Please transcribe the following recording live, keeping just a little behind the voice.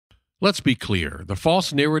Let's be clear. The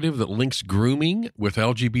false narrative that links grooming with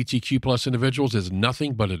LGBTQ plus individuals is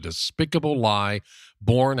nothing but a despicable lie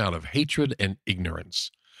born out of hatred and ignorance.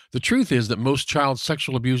 The truth is that most child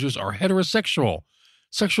sexual abusers are heterosexual.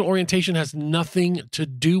 Sexual orientation has nothing to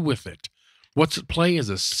do with it. What's at play is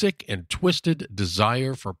a sick and twisted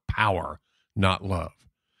desire for power, not love.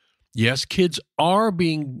 Yes, kids are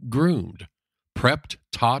being groomed, prepped,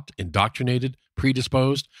 taught, indoctrinated,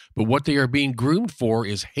 predisposed, but what they are being groomed for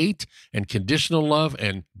is hate and conditional love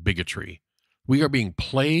and bigotry. We are being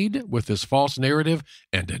played with this false narrative,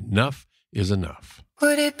 and enough is enough.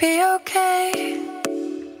 Would it be okay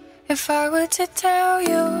if I were to tell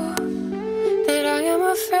you that I am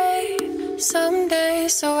afraid someday,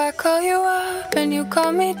 so I call you up and you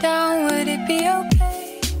call me down? Would it be okay?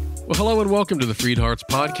 Well, hello and welcome to the FreedHearts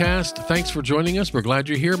podcast. Thanks for joining us. We're glad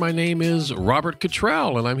you're here. My name is Robert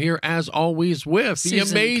Cottrell, and I'm here as always with Susan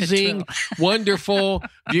the amazing, wonderful,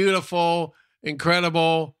 beautiful,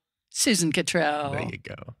 incredible Susan Cottrell. There you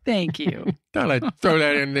go. Thank you. Thought I'd throw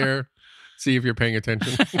that in there. See if you're paying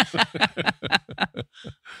attention.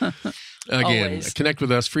 Again, Always. Connect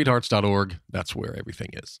with us, freedhearts.org. That's where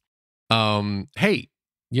everything is. Hey,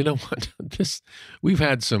 you know what? We've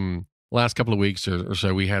had some last couple of weeks or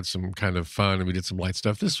so. We had some kind of fun and we did some light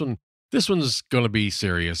stuff. This one's going to be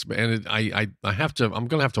serious, and I'm going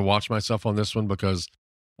to have to watch myself on this one because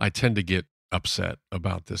I tend to get upset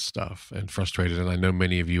about this stuff and frustrated, and I know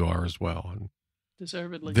many of you are as well. And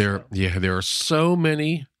Deservedly. there are so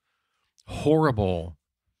many horrible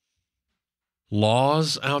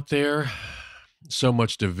laws out there, so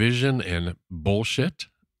much division and bullshit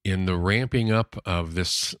in the ramping up of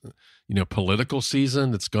this, political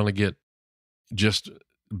season that's going to get just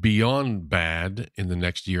beyond bad in the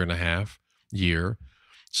next year and a half,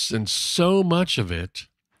 and so much of it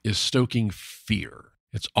is stoking fear.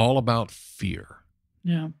 It's all about fear.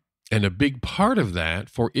 Yeah. And a big part of that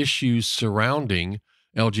for issues surrounding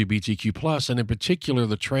LGBTQ plus, and in particular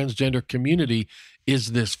the transgender community,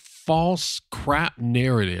 is this false crap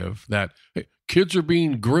narrative that hey, kids are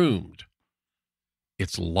being groomed.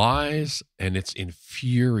 It's lies and it's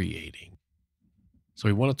infuriating. So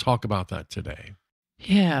we want to talk about that today.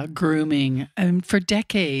 Yeah, grooming. For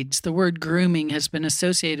decades, the word grooming has been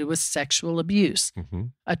associated with sexual abuse,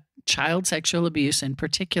 child sexual abuse in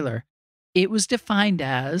particular. It was defined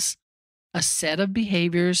as a set of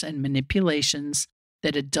behaviors and manipulations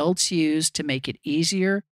that adults use to make it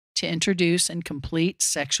easier to introduce and complete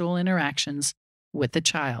sexual interactions with a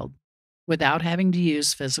child without having to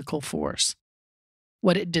use physical force.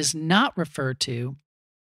 What it does not refer to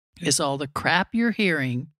is all the crap you're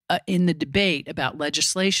hearing in the debate about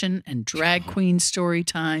legislation and drag queen story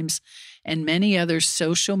times and many other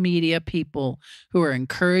social media people who are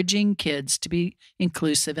encouraging kids to be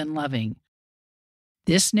inclusive and loving.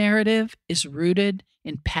 This narrative is rooted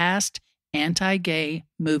in past anti-gay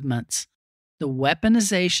movements. The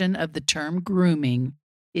weaponization of the term grooming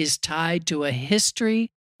is tied to a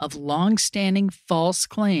history of long-standing false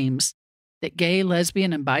claims that gay,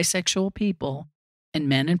 lesbian, and bisexual people, and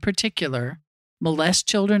men in particular, molest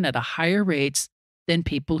children at a higher rates than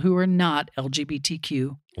people who are not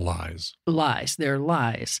LGBTQ. Lies. They're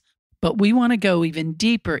lies. But we want to go even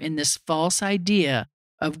deeper in this false idea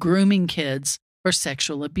of grooming kids for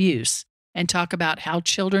sexual abuse and talk about how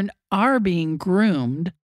children are being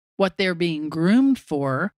groomed, what they're being groomed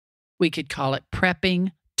for. We could call it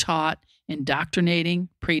prepping, taught, indoctrinating,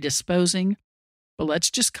 predisposing. But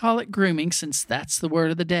let's just call it grooming since that's the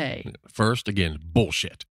word of the day. First, again,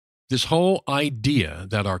 bullshit. This whole idea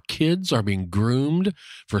that our kids are being groomed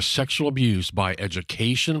for sexual abuse by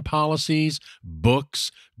education policies,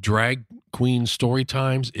 books, drag queen story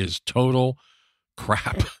times is total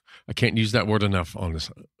crap. I can't use that word enough on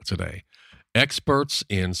this today. Experts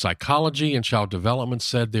in psychology and child development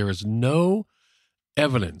said there is no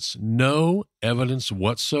evidence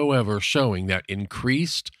whatsoever showing that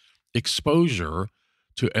increased exposure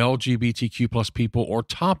to LGBTQ plus people or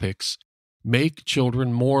topics make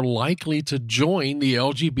children more likely to join the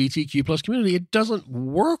LGBTQ plus community. It doesn't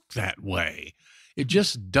work that way. It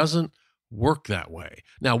just doesn't work that way.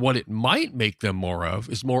 Now, what it might make them more of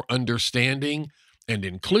is more understanding and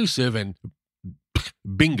inclusive, and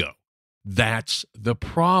bingo. That's the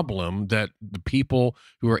problem that the people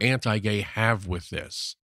who are anti-gay have with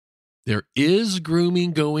this. There is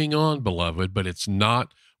grooming going on, beloved, but it's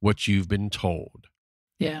not what you've been told.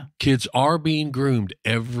 Yeah. Kids are being groomed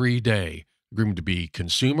every day. Groomed to be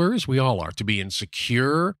consumers, we all are, to be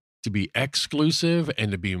insecure, to be exclusive,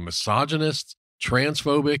 and to be misogynist,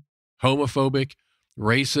 transphobic, homophobic,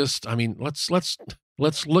 racist. I mean, let's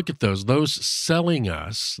look at those selling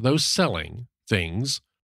things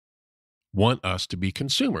want us to be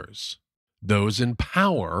consumers. Those in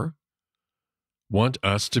power want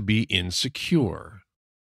us to be insecure.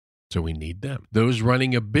 So we need them. Those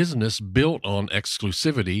running a business built on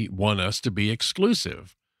exclusivity want us to be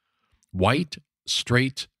exclusive. White,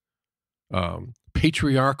 straight,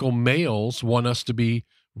 patriarchal males want us to be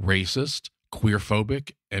racist,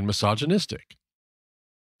 queerphobic, and misogynistic.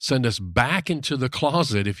 Send us back into the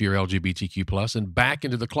closet if you're LGBTQ+, and back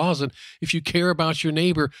into the closet if you care about your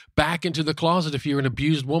neighbor, back into the closet if you're an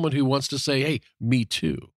abused woman who wants to say, hey, me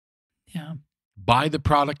too. Yeah. Buy the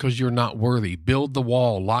product because you're not worthy. Build the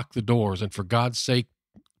wall, lock the doors, and for God's sake,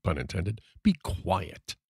 pun intended, be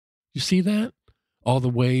quiet. You see that? All the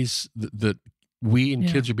ways that we and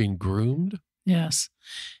kids are being groomed? Yes.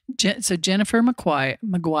 So Jennifer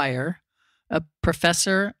McGuire, a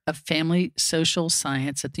professor of family social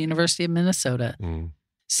science at the University of Minnesota,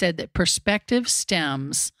 said that perspective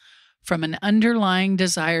stems from an underlying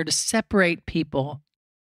desire to separate people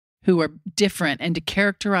who are different and to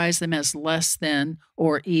characterize them as less than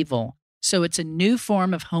or evil. So it's a new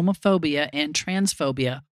form of homophobia and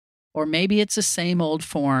transphobia, or maybe it's the same old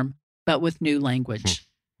form, but with new language.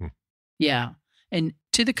 Yeah. And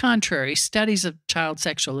to the contrary, studies of child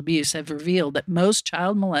sexual abuse have revealed that most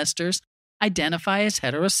child molesters identify as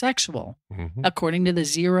heterosexual, according to the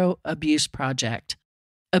Zero Abuse Project.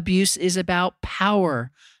 Abuse is about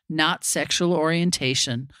power, not sexual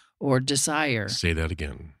orientation or desire. Say that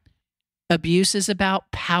again. Abuse is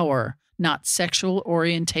about power, not sexual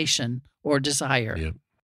orientation or desire. Yep.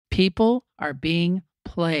 People are being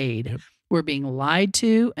played. Yep. We're being lied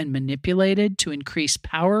to and manipulated to increase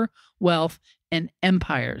power, wealth, and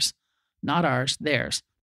empires. Not ours, theirs.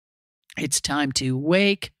 It's time to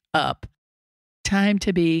wake up. Time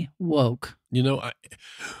to be woke. You know,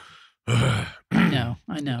 I know.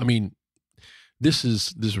 I mean, this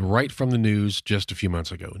is right from the news just a few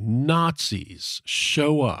months ago. Nazis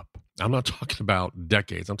show up. I'm not talking about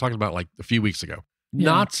decades. I'm talking about like a few weeks ago. Yeah.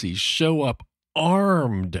 Nazis show up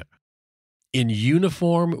armed in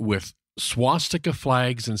uniform with swastika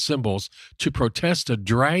flags and symbols to protest a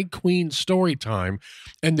drag queen story time.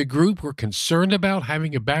 And the group we're concerned about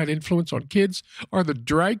having a bad influence on kids are the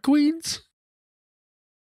drag queens?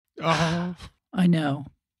 Oh, I know.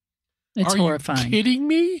 It's horrifying. Are you kidding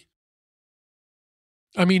me?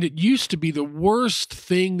 I mean, it used to be the worst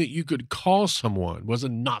thing that you could call someone was a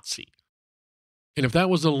Nazi. And if that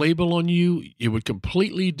was a label on you, it would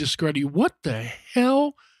completely discredit you. What the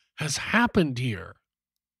hell has happened here?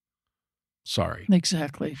 Sorry.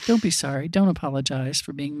 Exactly. Don't be sorry. Don't apologize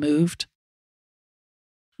for being moved.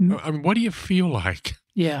 I mean, what do you feel like?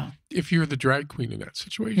 Yeah. If you're the drag queen in that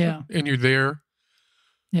situation? Yeah. And you're there?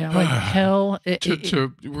 Yeah, like hell.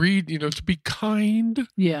 To read, to be kind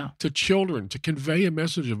to children, to convey a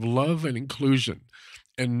message of love and inclusion.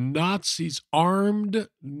 And armed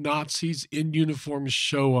Nazis in uniform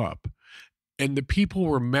show up. And the people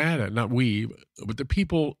were mad at, not we, but the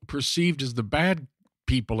people perceived as the bad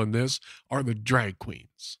people in this are the drag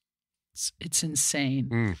queens. It's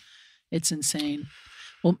insane. It's insane.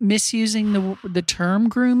 Well, misusing the term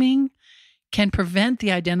grooming can prevent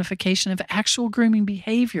the identification of actual grooming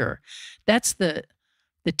behavior. That's the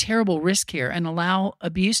terrible risk here, and allow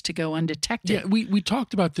abuse to go undetected. Yeah, we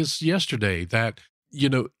talked about this yesterday, that,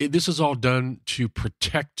 this is all done to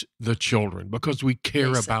protect the children because we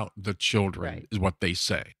care about the children, is what they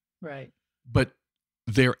say. Right. But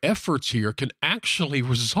their efforts here can actually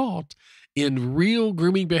result in real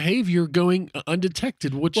grooming behavior going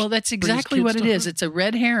undetected, well, that's exactly what it is. It's a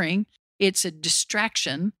red herring. It's a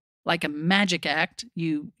distraction. Like a magic act,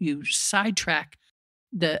 you sidetrack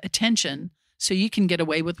the attention so you can get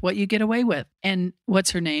away with what you get away with. And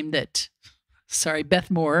what's her name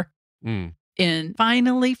Beth Moore, and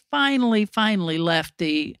finally left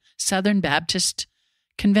the Southern Baptist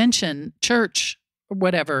Convention church or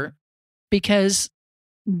whatever, because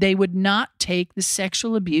they would not take the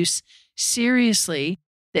sexual abuse seriously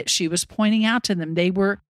that she was pointing out to them. They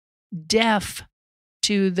were deaf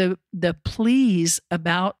to the pleas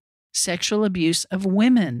about sexual abuse of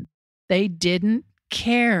women. They didn't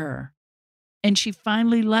care. And she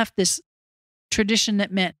finally left this tradition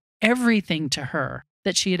that meant everything to her,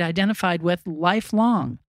 that she had identified with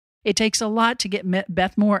lifelong. It takes a lot to get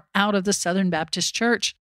Beth Moore out of the Southern Baptist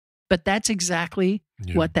Church, but that's exactly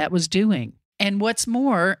what that was doing. And what's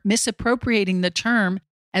more, misappropriating the term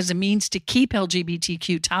as a means to keep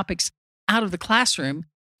LGBTQ topics out of the classroom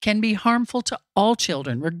can be harmful to all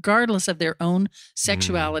children, regardless of their own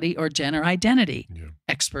sexuality or gender identity,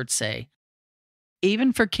 experts say.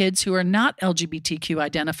 Even for kids who are not LGBTQ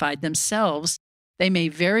identified themselves, they may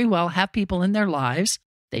very well have people in their lives,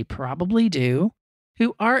 they probably do,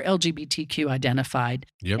 who are LGBTQ identified.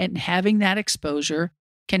 Yep. And having that exposure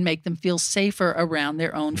can make them feel safer around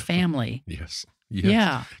their own family. Yes.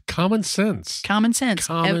 Yeah. Common sense. Common sense.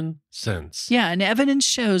 Common sense. Yeah. And evidence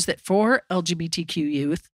shows that for LGBTQ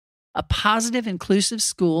youth, a positive, inclusive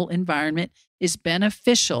school environment is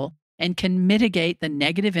beneficial and can mitigate the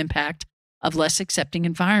negative impact of less accepting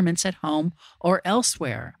environments at home or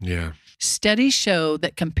elsewhere. Yeah. Studies show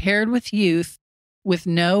that compared with youth with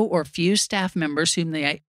no or few staff members whom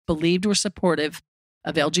they believed were supportive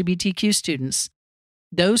of LGBTQ students,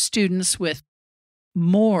 those students with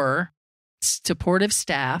more supportive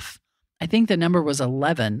staff, I think the number was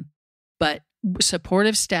 11, but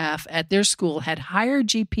supportive staff at their school had higher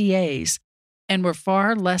GPAs and were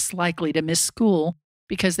far less likely to miss school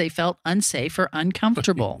because they felt unsafe or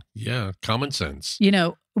uncomfortable. Yeah, common sense. You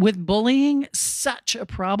know, with bullying such a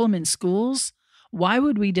problem in schools, why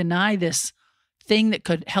would we deny this thing that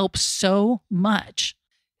could help so much?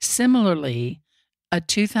 Similarly, a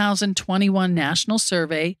 2021 national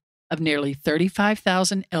survey of nearly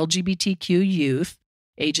 35,000 LGBTQ youth,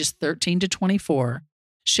 ages 13 to 24,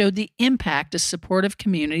 showed the impact a supportive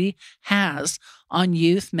community has on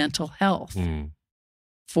youth mental health.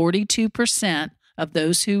 42% of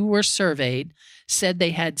those who were surveyed said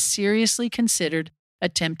they had seriously considered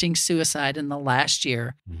attempting suicide in the last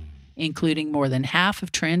year, including more than half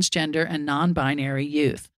of transgender and non-binary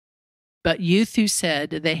youth. But youth who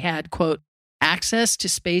said they had, quote, access to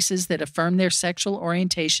spaces that affirm their sexual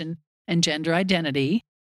orientation and gender identity,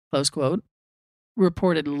 close quote,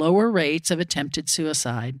 reported lower rates of attempted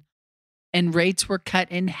suicide, and rates were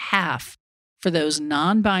cut in half for those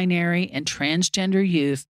non-binary and transgender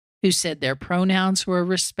youth who said their pronouns were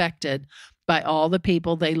respected by all the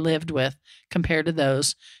people they lived with compared to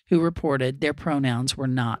those who reported their pronouns were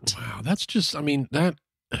not. Wow, that's just, I mean, that,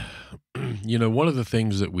 you know, one of the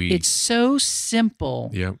things that It's so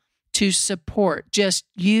simple yeah. to support. Just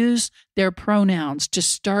use their pronouns to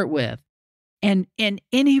start with. And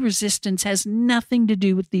any resistance has nothing to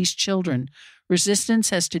do with these children.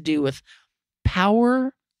 Resistance has to do with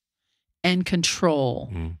power and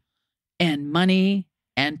control and money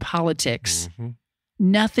and politics.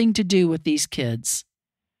 Nothing to do with these kids.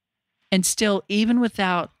 And still, even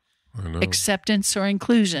without acceptance or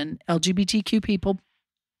inclusion, LGBTQ people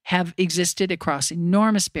have existed across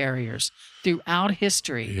enormous barriers throughout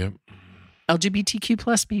history. Yep. LGBTQ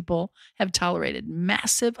plus people have tolerated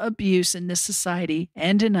massive abuse in this society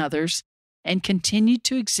and in others and continue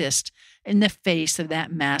to exist in the face of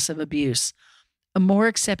that massive abuse. A more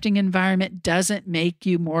accepting environment doesn't make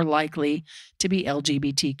you more likely to be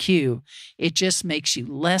LGBTQ. It just makes you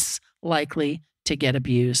less likely to get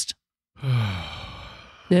abused.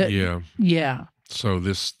 Yeah. Yeah. So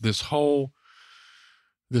this whole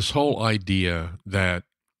idea that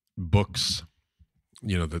books,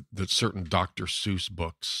 you know, that certain Dr. Seuss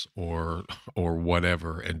books or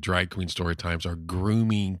whatever and drag queen story times are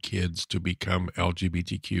grooming kids to become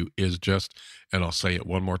LGBTQ is just, and I'll say it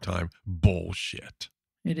one more time, bullshit.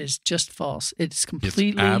 It is just false. It's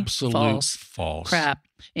completely absolute false crap,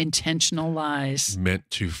 intentional lies. Meant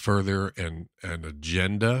to further an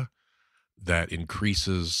agenda that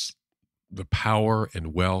increases the power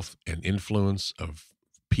and wealth and influence of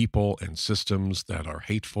people and systems that are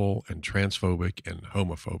hateful and transphobic and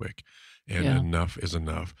homophobic. And enough is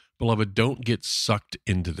enough. Beloved, don't get sucked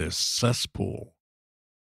into this cesspool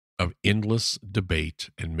of endless debate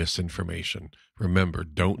and misinformation. Remember,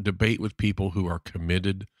 don't debate with people who are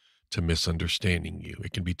committed to misunderstanding you.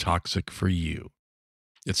 It can be toxic for you.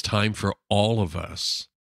 It's time for all of us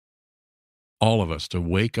to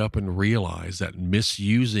wake up and realize that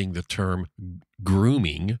misusing the term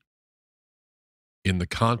grooming in the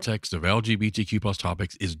context of LGBTQ plus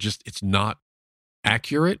topics is just, it's not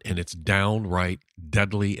accurate, and it's downright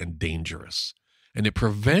deadly and dangerous. And it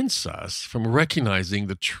prevents us from recognizing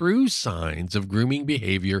the true signs of grooming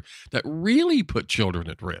behavior that really put children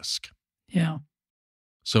at risk. Yeah.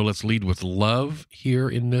 So let's lead with love here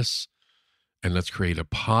in this, and let's create a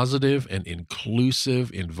positive and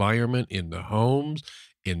inclusive environment in the homes,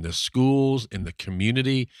 in the schools, in the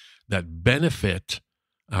community that benefit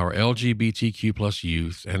our LGBTQ plus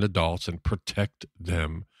youth and adults and protect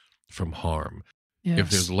them from harm. Yes. If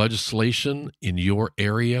there's legislation in your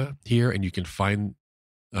area here, and you can find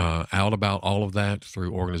out about all of that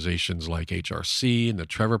through organizations like HRC and the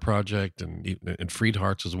Trevor Project and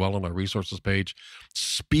FreedHearts as well on our resources page,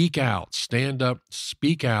 speak out, stand up,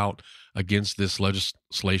 speak out against this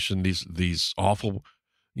legislation, these awful,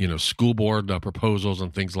 school board proposals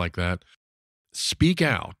and things like that. Speak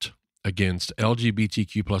out against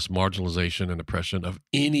LGBTQ plus marginalization and oppression of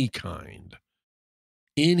any kind.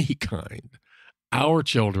 Our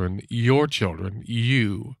children, your children,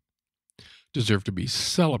 you deserve to be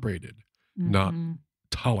celebrated, not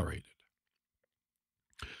tolerated.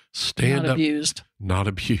 Stand up. Abused. Not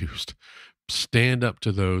abused. Stand up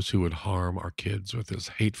to those who would harm our kids with this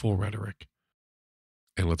hateful rhetoric.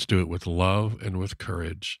 And let's do it with love and with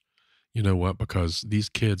courage. You know what? Because these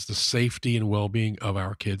kids, the safety and well-being of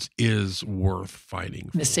our kids is worth fighting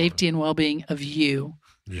for. The safety and well-being of you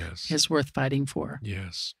is worth fighting for.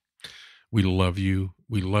 Yes. We love you.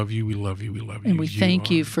 We love you. We love you. We love you. And we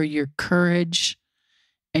thank you for your courage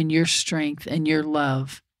and your strength and your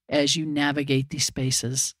love as you navigate these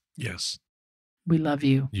spaces. Yes. We love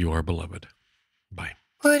you. You are beloved. Bye.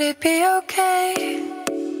 Would it be okay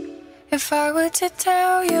if I were to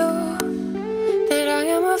tell you that I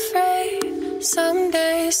am afraid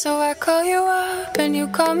someday? So I call you up and you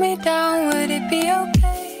call me down. Would it be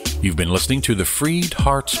okay? You've been listening to the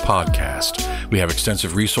FreedHearts podcast. We have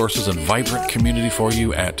extensive resources and vibrant community for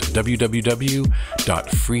you at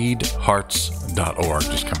www.freedhearts.org.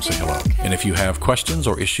 Just come say hello. And if you have questions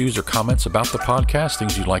or issues or comments about the podcast,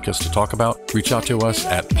 things you'd like us to talk about, reach out to us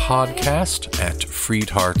at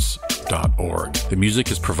podcast@freedhearts.org. The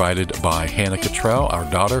music is provided by Hannah Cottrell, our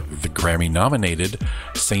daughter, the Grammy-nominated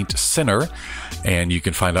Saint Sinner. And you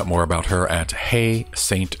can find out more about her at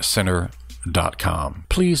HeySaintSinner.com.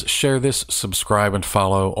 Please share this, subscribe, and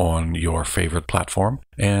follow on your favorite platform.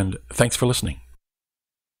 And thanks for listening.